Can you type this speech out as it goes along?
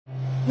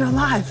You're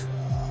alive.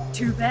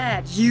 Too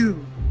bad.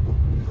 You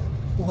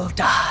will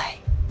die.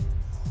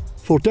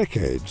 For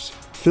decades,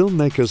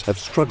 filmmakers have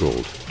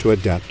struggled to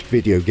adapt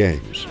video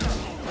games.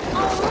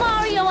 Oh,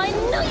 Mario, I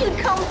knew you'd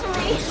come for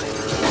me.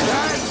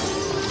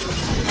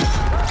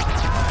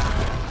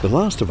 The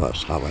Last of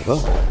Us, however,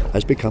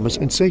 has become a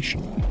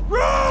sensation.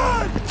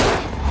 Run!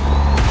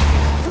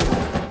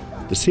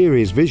 The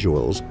series'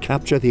 visuals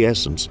capture the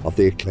essence of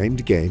the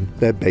acclaimed game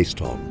they're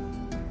based on,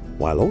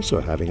 while also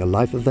having a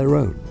life of their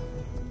own.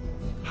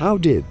 How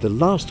did The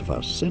Last of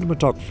Us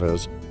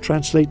cinematographers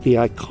translate the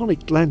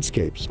iconic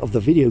landscapes of the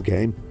video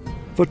game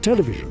for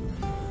television?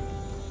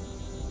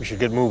 We should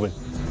get moving.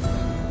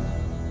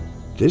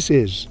 This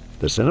is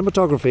the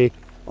cinematography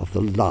of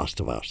The Last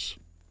of Us.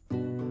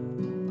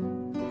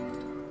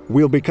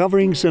 We'll be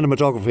covering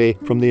cinematography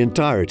from the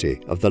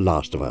entirety of The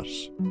Last of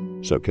Us,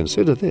 so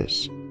consider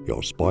this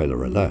your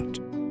spoiler alert,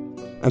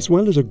 as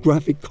well as a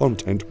graphic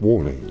content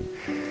warning.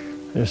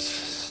 There's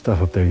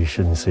stuff up there you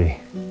shouldn't see.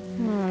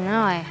 Oh,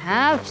 now I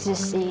have to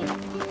see.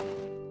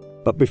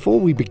 But before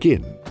we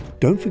begin,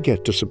 don't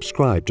forget to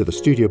subscribe to the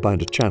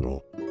StudioBinder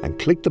channel and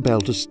click the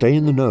bell to stay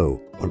in the know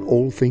on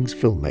all things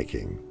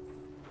filmmaking.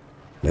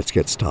 Let's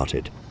get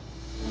started.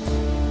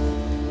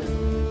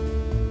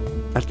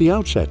 At the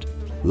outset,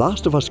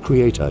 Last of Us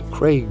creator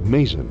Craig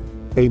Mazin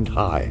aimed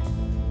high.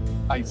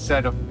 I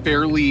set a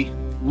fairly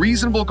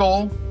reasonable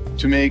goal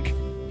to make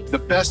the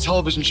best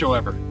television show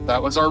ever.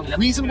 That was our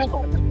reasonable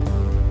goal.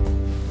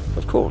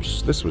 Of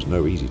course, this was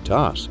no easy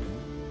task,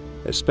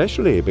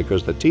 especially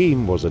because the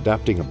team was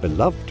adapting a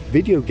beloved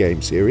video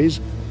game series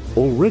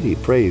already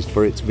praised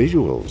for its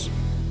visuals.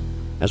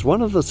 As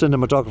one of the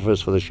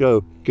cinematographers for the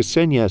show,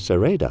 Ksenia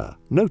Sereda,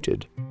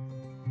 noted,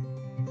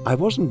 "I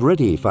wasn't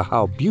ready for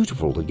how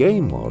beautiful the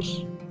game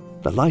was.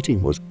 The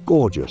lighting was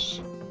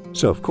gorgeous.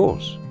 So of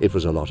course, it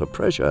was a lot of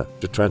pressure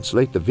to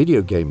translate the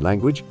video game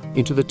language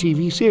into the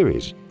TV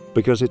series,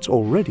 because it's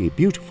already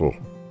beautiful.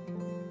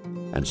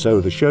 And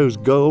so the show's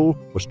goal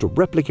was to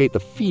replicate the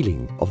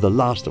feeling of The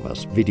Last of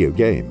Us video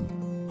game,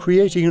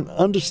 creating an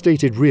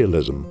understated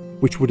realism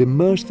which would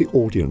immerse the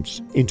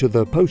audience into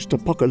the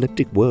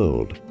post-apocalyptic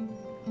world."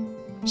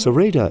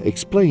 Sereda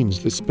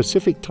explains this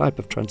specific type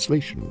of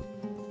translation.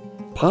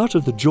 Part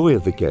of the joy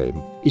of the game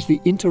is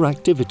the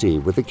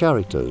interactivity with the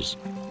characters,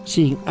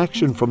 seeing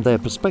action from their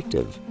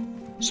perspective.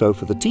 So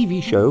for the TV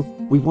show,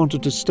 we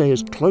wanted to stay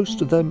as close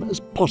to them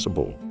as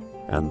possible,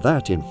 and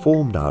that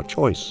informed our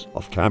choice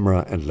of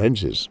camera and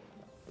lenses.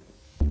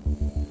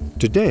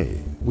 Today,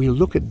 we'll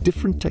look at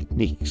different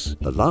techniques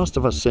The Last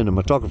of Us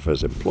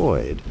cinematographers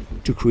employed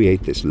to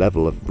create this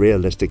level of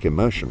realistic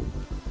immersion,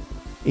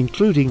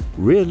 including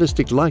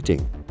realistic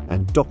lighting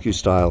and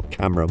Docustyle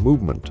camera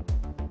movement.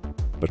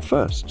 But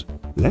first,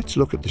 let's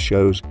look at the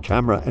show's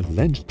camera and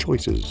lens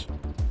choices.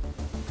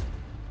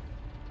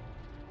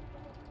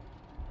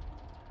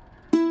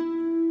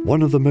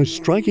 One of the most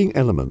striking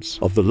elements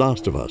of The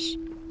Last of Us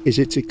is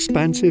its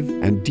expansive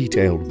and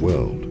detailed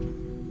world.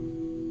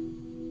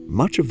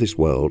 Much of this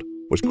world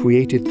was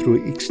created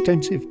through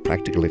extensive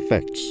practical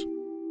effects.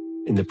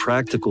 In the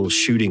practical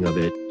shooting of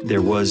it,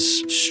 there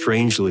was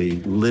strangely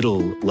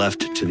little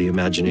left to the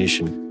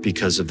imagination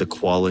because of the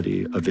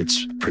quality of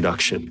its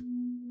production.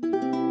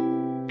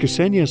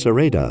 Ksenia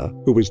Sereda,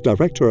 who was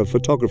director of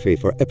photography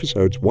for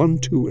episodes 1,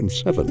 2, and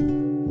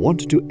 7,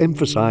 wanted to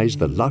emphasize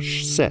the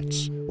lush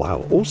sets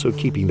while also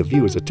keeping the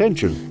viewer's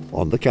attention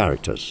on the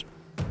characters.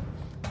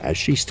 As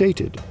she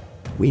stated,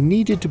 we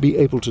needed to be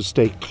able to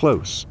stay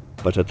close,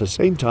 but at the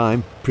same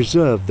time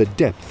preserve the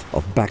depth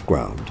of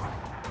background.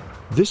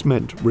 This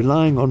meant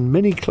relying on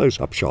many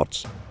close-up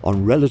shots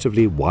on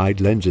relatively wide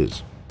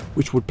lenses,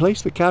 which would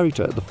place the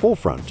character at the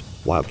forefront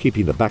while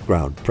keeping the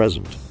background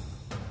present.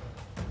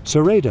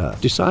 Sereda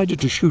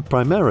decided to shoot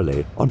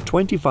primarily on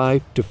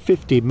 25 to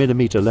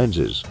 50mm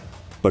lenses,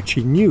 but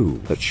she knew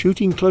that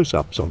shooting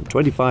close-ups on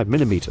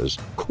 25mm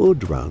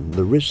could run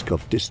the risk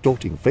of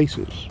distorting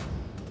faces.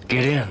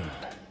 Get in.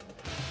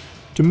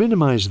 To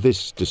minimize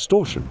this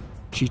distortion,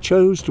 she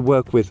chose to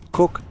work with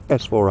Cooke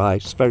S4i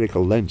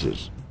spherical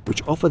lenses,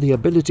 which offer the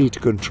ability to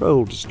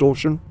control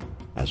distortion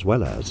as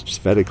well as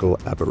spherical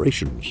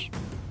aberrations.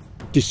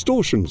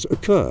 Distortions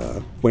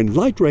occur when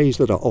light rays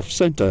that are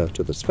off-center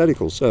to the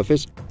spherical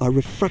surface are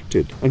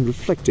refracted and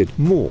reflected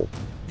more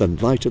than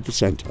light at the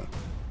center.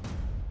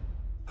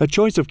 Her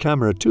choice of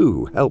camera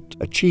too helped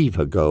achieve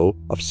her goal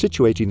of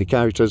situating the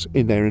characters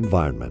in their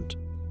environment.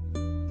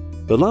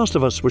 The Last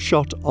of Us was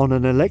shot on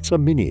an Alexa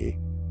Mini,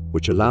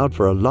 which allowed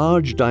for a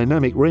large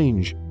dynamic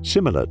range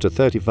similar to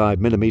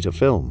 35mm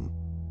film.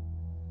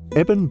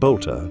 Eben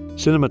Bolter,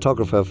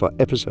 cinematographer for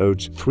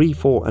episodes 3,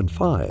 4, and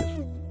 5,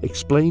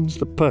 explains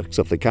the perks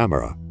of the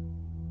camera.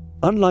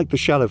 Unlike the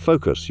shallow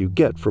focus you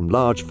get from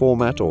large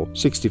format or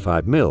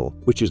 65mm,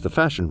 which is the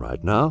fashion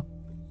right now,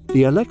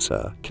 the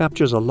Alexa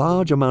captures a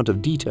large amount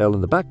of detail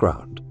in the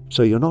background,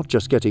 so you're not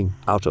just getting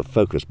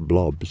out-of-focus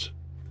blobs.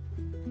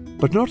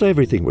 But not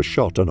everything was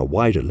shot on a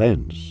wider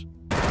lens.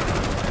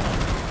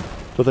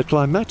 For the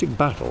climactic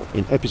battle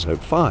in episode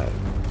 5,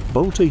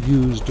 Bolter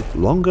used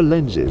longer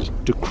lenses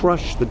to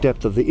crush the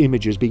depth of the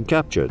images being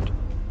captured,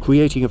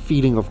 creating a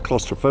feeling of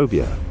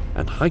claustrophobia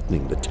and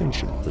heightening the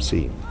tension of the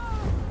scene.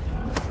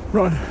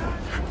 Run!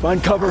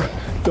 Find cover!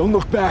 Don't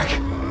look back!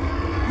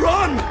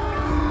 Run!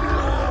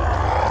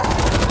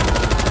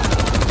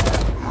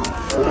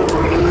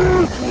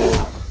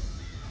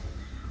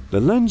 The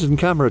lens and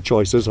camera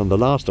choices on The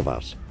Last of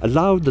Us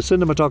allowed the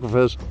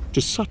cinematographers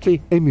to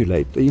subtly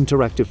emulate the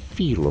interactive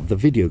feel of the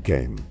video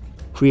game,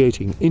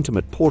 creating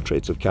intimate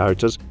portraits of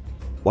characters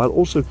while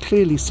also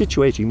clearly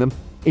situating them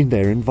in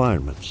their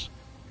environments.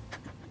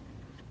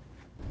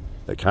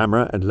 The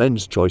camera and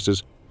lens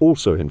choices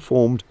also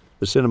informed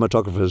the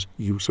cinematographers'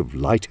 use of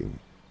lighting.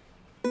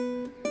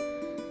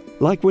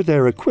 Like with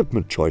their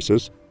equipment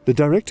choices, the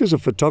directors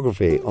of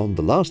photography on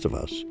The Last of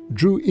Us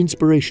drew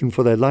inspiration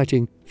for their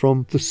lighting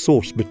from the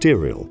source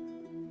material.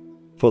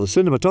 For the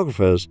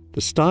cinematographers,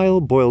 the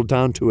style boiled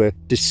down to a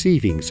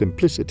deceiving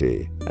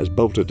simplicity, as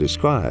Bolter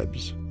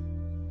describes.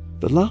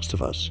 The Last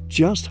of Us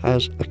just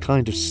has a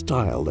kind of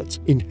style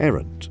that's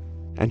inherent,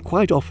 and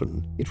quite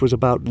often it was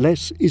about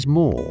less is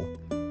more.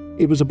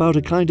 It was about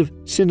a kind of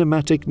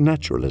cinematic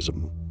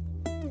naturalism.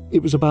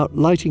 It was about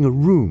lighting a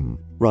room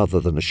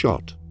rather than a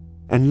shot,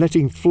 and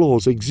letting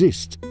flaws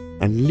exist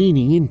and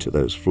leaning into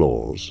those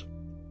flaws.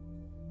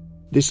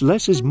 This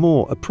less is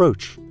more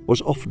approach was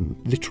often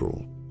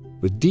literal,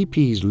 with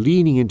DPs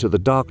leaning into the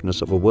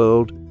darkness of a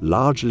world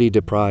largely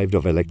deprived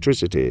of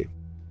electricity.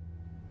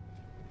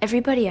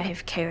 Everybody I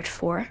have cared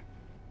for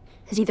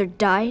has either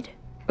died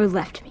or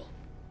left me.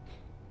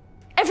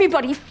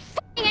 Everybody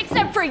f***ing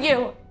except for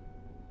you!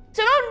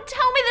 So don't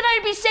tell me that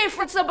I'd be safe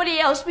with somebody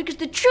else, because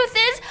the truth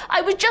is,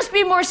 I would just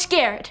be more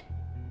scared.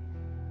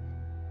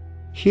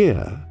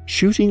 Here,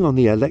 shooting on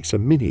the Alexa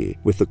Mini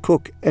with the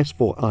Cooke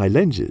S4i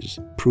lenses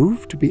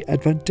proved to be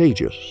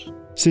advantageous,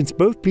 since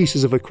both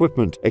pieces of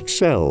equipment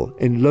excel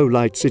in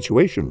low-light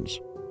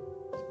situations.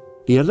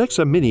 The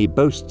Alexa Mini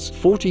boasts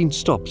 14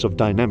 stops of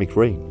dynamic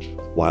range,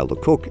 while the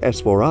Cooke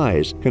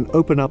S4i's can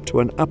open up to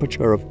an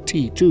aperture of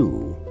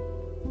T2.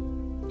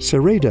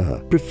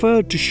 Sereda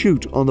preferred to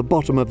shoot on the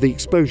bottom of the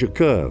exposure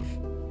curve,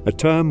 a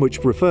term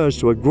which refers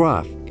to a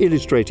graph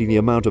illustrating the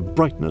amount of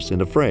brightness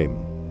in a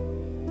frame.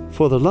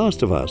 For The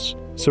Last of Us,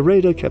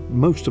 Sereda kept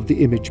most of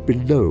the image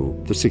below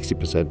the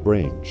 60%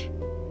 range.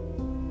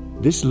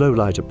 This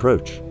low-light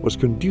approach was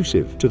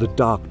conducive to the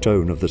dark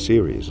tone of the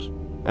series,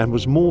 and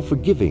was more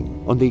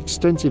forgiving on the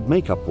extensive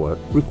makeup work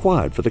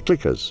required for the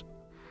clickers.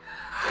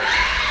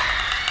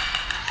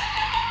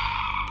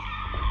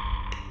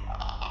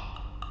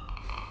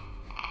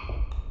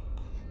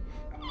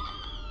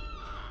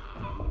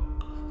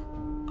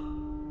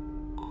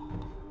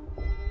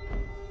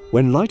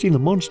 When lighting the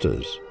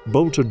monsters,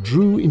 Bolter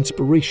drew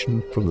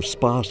inspiration from the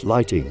sparse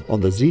lighting on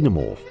the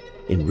xenomorph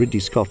in Ridley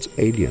Scott's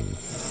Alien.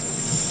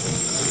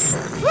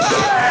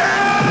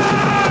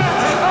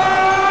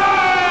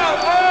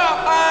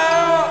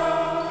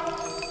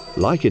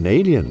 Like in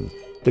Alien,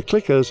 the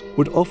clickers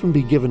would often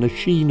be given a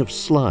sheen of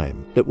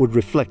slime that would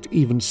reflect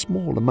even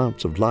small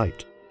amounts of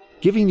light,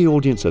 giving the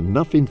audience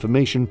enough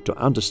information to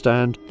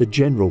understand the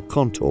general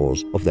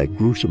contours of their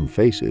gruesome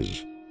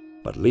faces,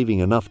 but leaving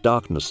enough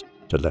darkness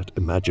to let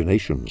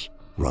imaginations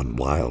run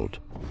wild.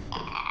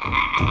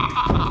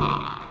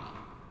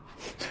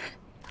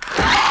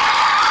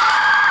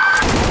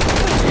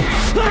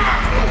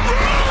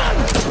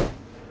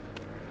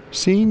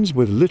 Scenes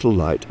with little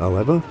light,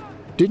 however,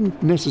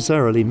 didn't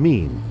necessarily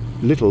mean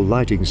little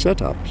lighting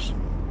setups.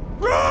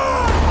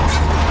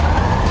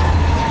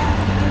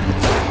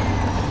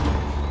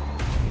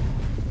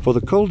 For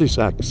the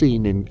cul-de-sac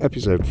scene in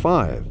episode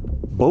 5,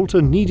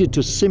 Bolter needed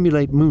to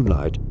simulate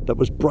moonlight that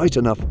was bright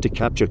enough to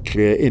capture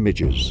clear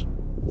images,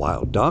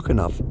 while dark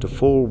enough to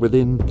fall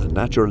within the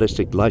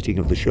naturalistic lighting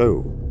of the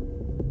show.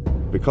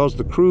 Because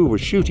the crew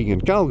was shooting in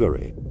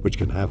Calgary, which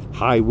can have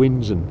high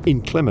winds and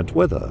inclement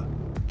weather,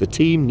 the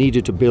team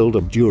needed to build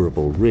a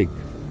durable rig.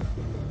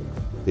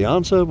 The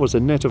answer was a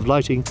net of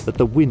lighting that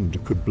the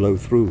wind could blow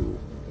through.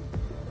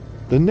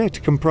 The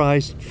net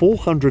comprised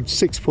 400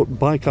 6-foot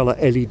bicolor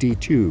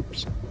LED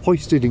tubes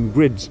hoisted in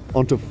grids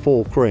onto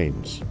 4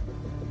 cranes.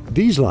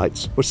 These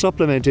lights were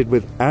supplemented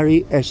with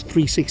ARRI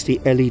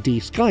S360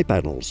 LED sky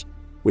panels,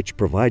 which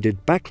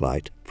provided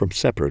backlight from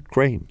separate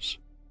cranes.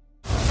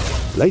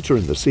 Later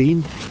in the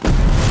scene,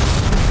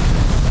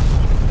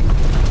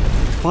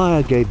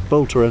 fire gave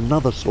Bolter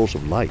another source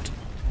of light.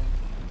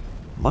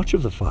 Much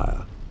of the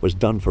fire was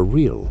done for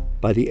real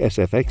by the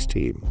SFX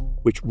team,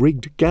 which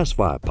rigged gas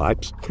fire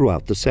pipes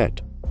throughout the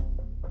set.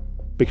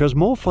 Because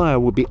more fire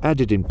would be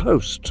added in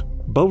post,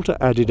 Bolter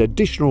added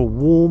additional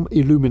warm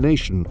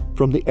illumination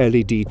from the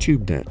LED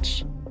tube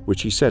nets,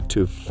 which he set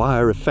to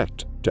fire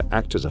effect to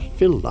act as a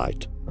fill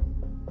light.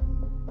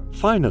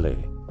 Finally,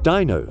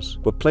 dynos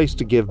were placed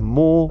to give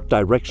more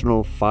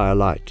directional fire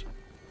light.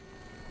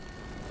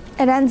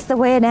 It ends the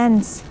way it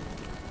ends.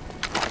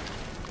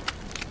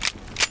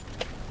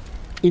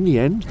 In the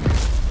end,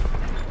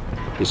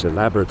 this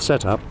elaborate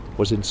setup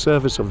was in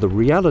service of the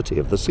reality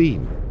of the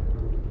scene.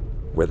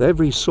 with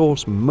every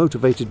source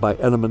motivated by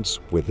elements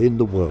within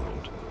the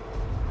world.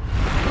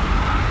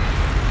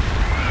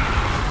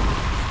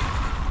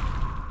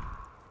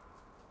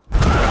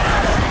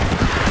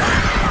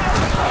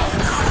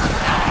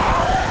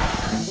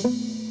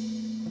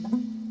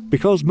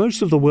 Because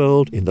most of the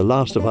world in The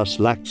Last of Us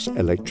lacks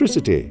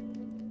electricity,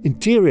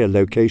 interior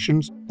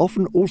locations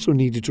often also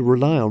needed to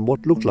rely on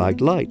what looked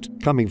like light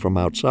coming from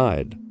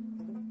outside.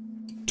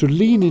 To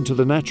lean into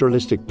the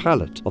naturalistic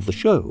palette of the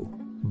show,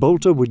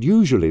 Bolter would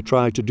usually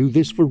try to do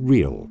this for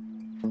real.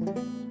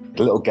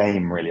 The little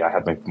game really I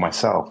had with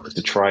myself was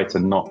to try to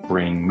not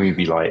bring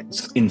movie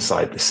lights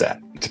inside the set,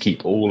 to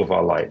keep all of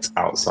our lights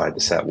outside the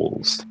set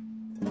walls.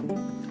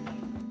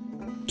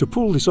 To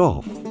pull this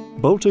off,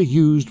 Bolter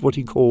used what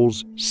he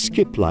calls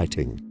skip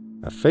lighting,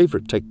 a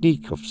favorite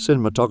technique of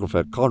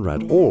cinematographer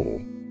Conrad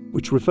Hall,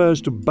 which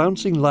refers to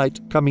bouncing light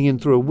coming in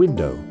through a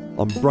window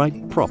on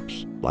bright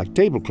props like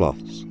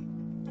tablecloths.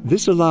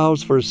 This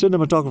allows for a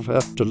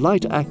cinematographer to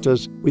light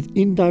actors with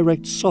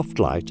indirect soft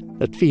light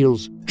that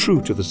feels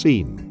true to the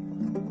scene.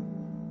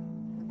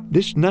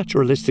 This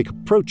naturalistic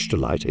approach to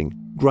lighting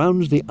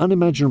grounds the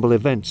unimaginable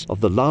events of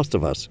The Last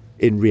of Us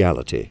in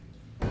reality.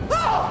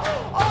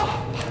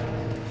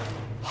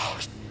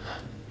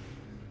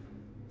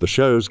 The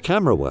show's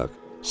camera work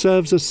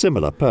serves a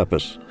similar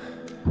purpose.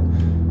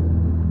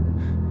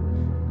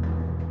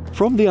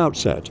 From the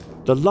outset,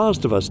 the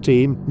Last of Us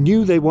team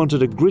knew they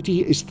wanted a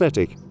gritty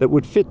aesthetic that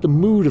would fit the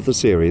mood of the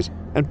series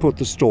and put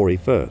the story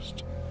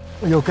first.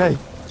 Are you okay?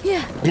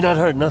 Yeah. You're not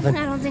hurt, nothing?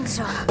 I don't think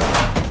so.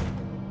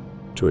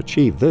 To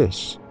achieve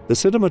this, the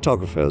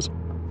cinematographers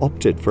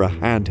opted for a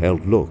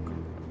handheld look.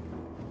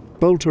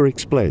 Bolter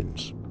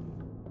explains.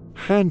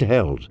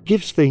 Handheld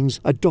gives things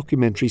a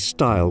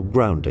documentary-style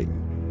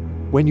grounding.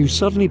 When you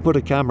suddenly put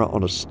a camera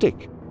on a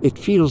stick, it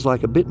feels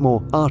like a bit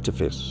more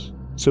artifice,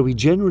 so we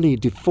generally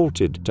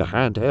defaulted to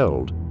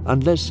handheld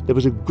unless there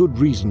was a good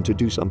reason to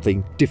do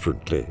something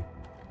differently.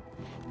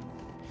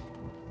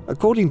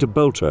 According to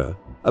Bolter,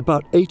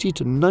 about 80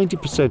 to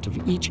 90%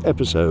 of each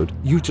episode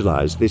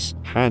utilized this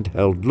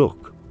handheld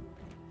look.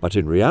 But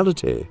in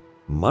reality,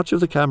 much of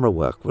the camera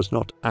work was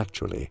not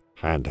actually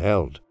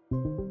handheld.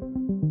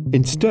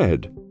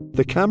 Instead,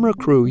 the camera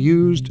crew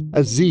used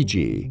a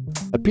ZG,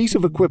 a piece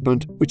of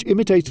equipment which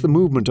imitates the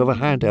movement of a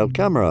handheld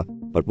camera,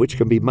 but which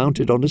can be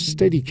mounted on a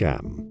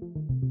Steadicam.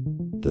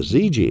 The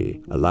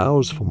ZG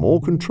allows for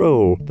more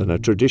control than a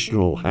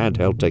traditional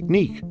handheld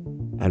technique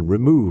and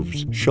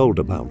removes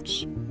shoulder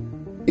mounts.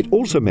 It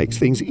also makes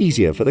things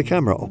easier for the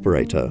camera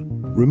operator,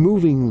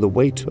 removing the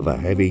weight of a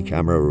heavy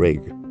camera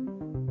rig.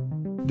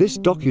 This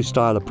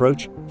Docustyle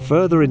approach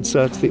further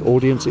inserts the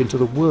audience into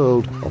the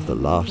world of The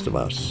Last of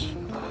Us,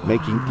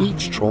 making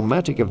each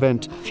traumatic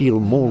event feel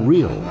more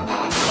real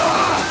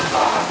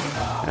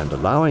and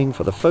allowing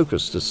for the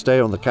focus to stay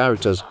on the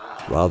characters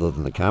rather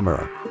than the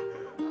camera.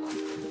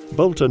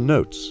 Bolter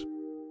notes,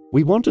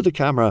 "We wanted the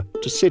camera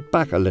to sit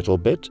back a little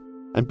bit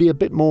and be a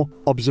bit more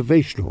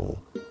observational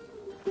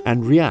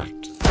and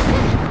react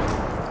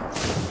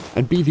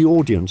and be the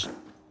audience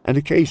and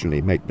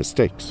occasionally make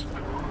mistakes."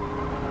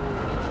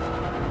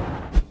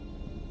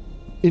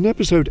 In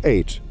episode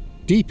 8,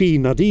 DP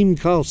Nadim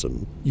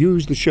Carlson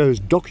used the show's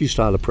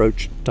Docustyle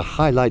approach to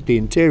highlight the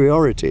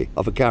interiority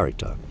of a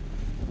character.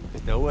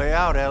 There's no way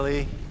out,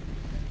 Ellie.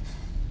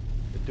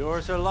 The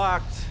doors are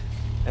locked,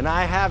 and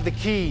I have the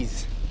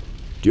keys.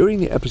 During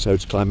the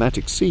episode's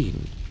climatic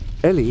scene,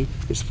 Ellie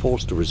is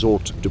forced to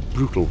resort to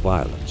brutal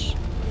violence.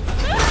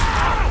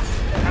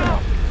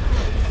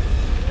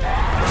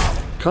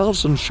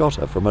 Carlson shot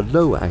her from a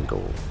low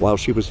angle while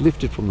she was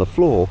lifted from the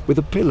floor with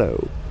a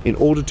pillow in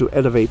order to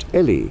elevate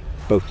Ellie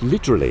both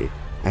literally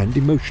and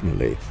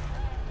emotionally.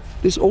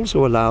 This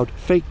also allowed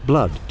fake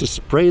blood to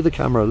spray the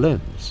camera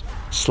lens,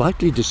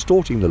 slightly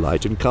distorting the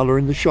light and color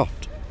in the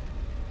shot.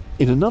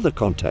 In another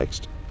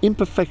context,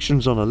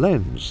 imperfections on a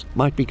lens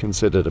might be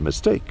considered a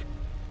mistake,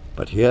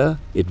 but here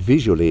it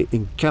visually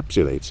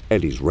encapsulates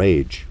Ellie's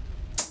rage.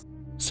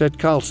 Said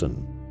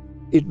Carlson,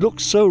 "It looked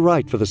so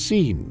right for the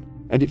scene,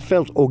 and it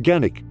felt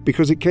organic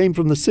because it came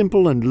from the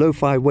simple and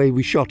lo-fi way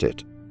we shot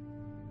it."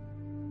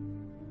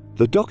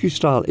 The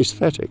Docustyle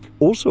aesthetic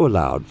also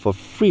allowed for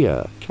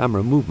freer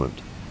camera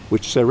movement,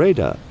 which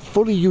Sereda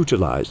fully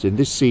utilized in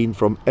this scene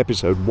from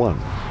episode 1.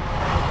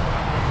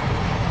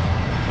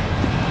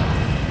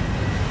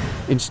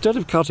 Instead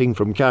of cutting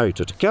from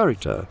character to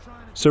character,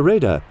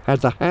 Sereda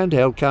had the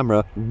handheld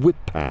camera whip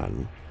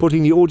pan,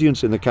 putting the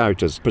audience in the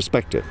character's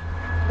perspective.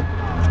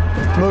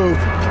 Move!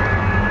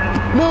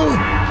 Move!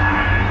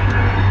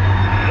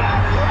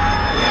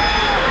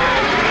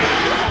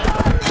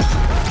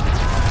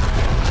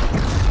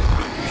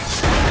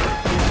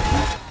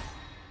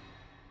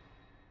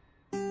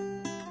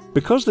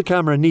 Because the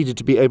camera needed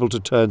to be able to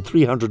turn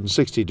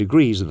 360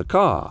 degrees in the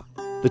car,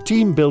 the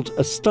team built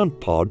a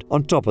stunt pod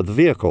on top of the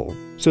vehicle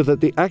so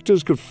that the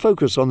actors could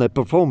focus on their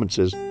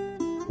performances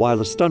while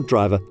the stunt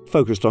driver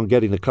focused on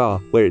getting the car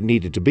where it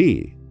needed to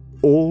be,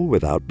 all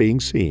without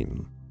being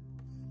seen.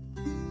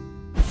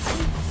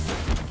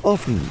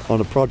 Often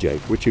on a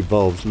project which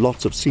involves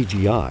lots of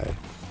CGI,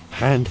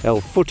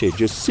 handheld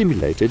footage is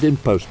simulated in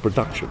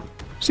post-production,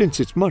 since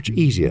it's much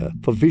easier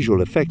for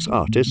visual effects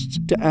artists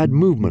to add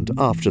movement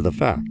after the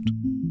fact.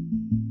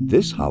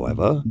 This,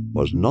 however,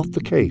 was not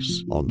the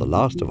case on The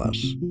Last of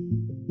Us.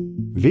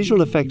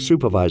 Visual effects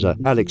supervisor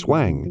Alex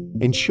Wang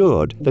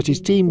ensured that his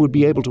team would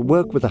be able to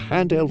work with the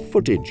handheld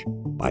footage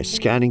by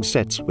scanning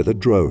sets with a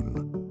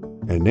drone,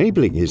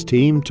 enabling his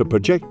team to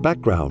project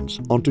backgrounds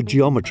onto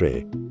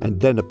geometry and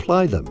then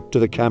apply them to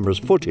the camera's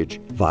footage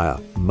via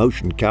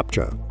motion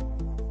capture.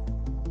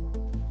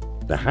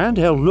 The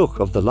handheld look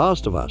of The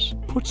Last of Us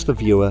puts the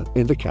viewer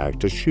in the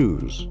character's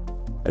shoes,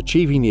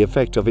 achieving the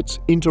effect of its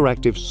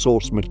interactive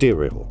source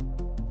material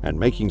and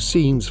making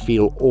scenes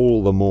feel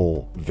all the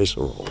more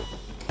visceral.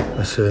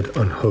 I said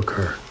unhook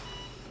her.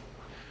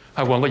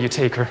 I won't let you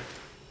take her.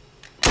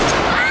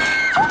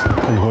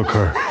 Unhook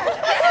her.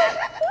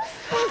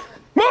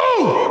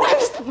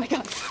 Oh my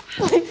God.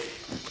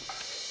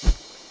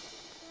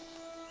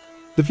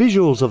 The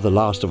visuals of The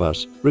Last of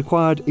Us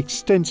required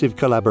extensive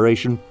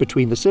collaboration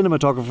between the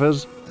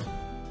cinematographers,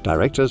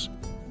 directors,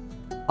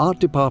 art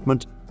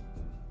department,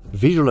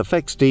 visual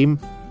effects team,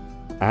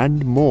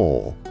 and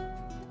more.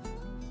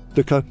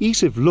 The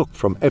cohesive look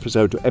from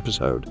episode to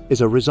episode is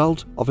a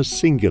result of a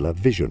singular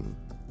vision: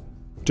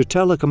 to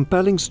tell a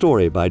compelling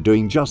story by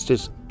doing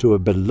justice to a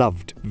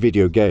beloved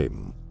video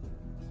game.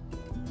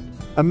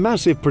 A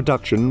massive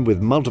production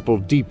with multiple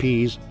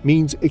DPs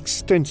means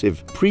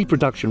extensive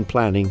pre-production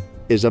planning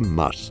is a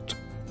must.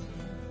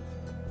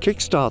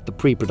 Kickstart the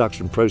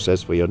pre-production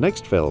process for your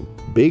next film,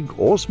 big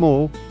or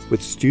small,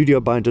 with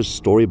StudioBinder's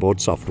storyboard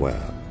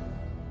software.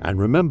 And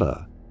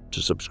remember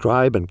to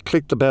subscribe and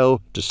click the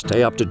bell to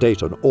stay up to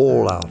date on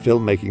all our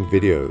filmmaking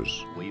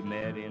videos.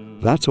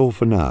 That's all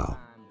for now,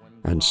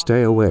 and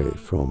stay away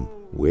from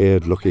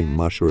weird-looking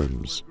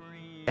mushrooms.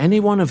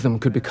 Any one of them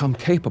could become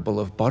capable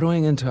of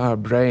burrowing into our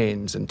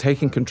brains and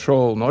taking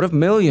control not of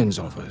millions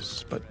of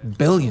us, but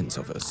billions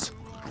of us.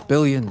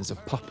 Billions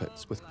of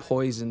puppets with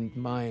poisoned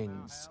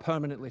minds,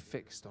 permanently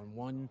fixed on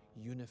one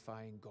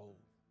unifying goal.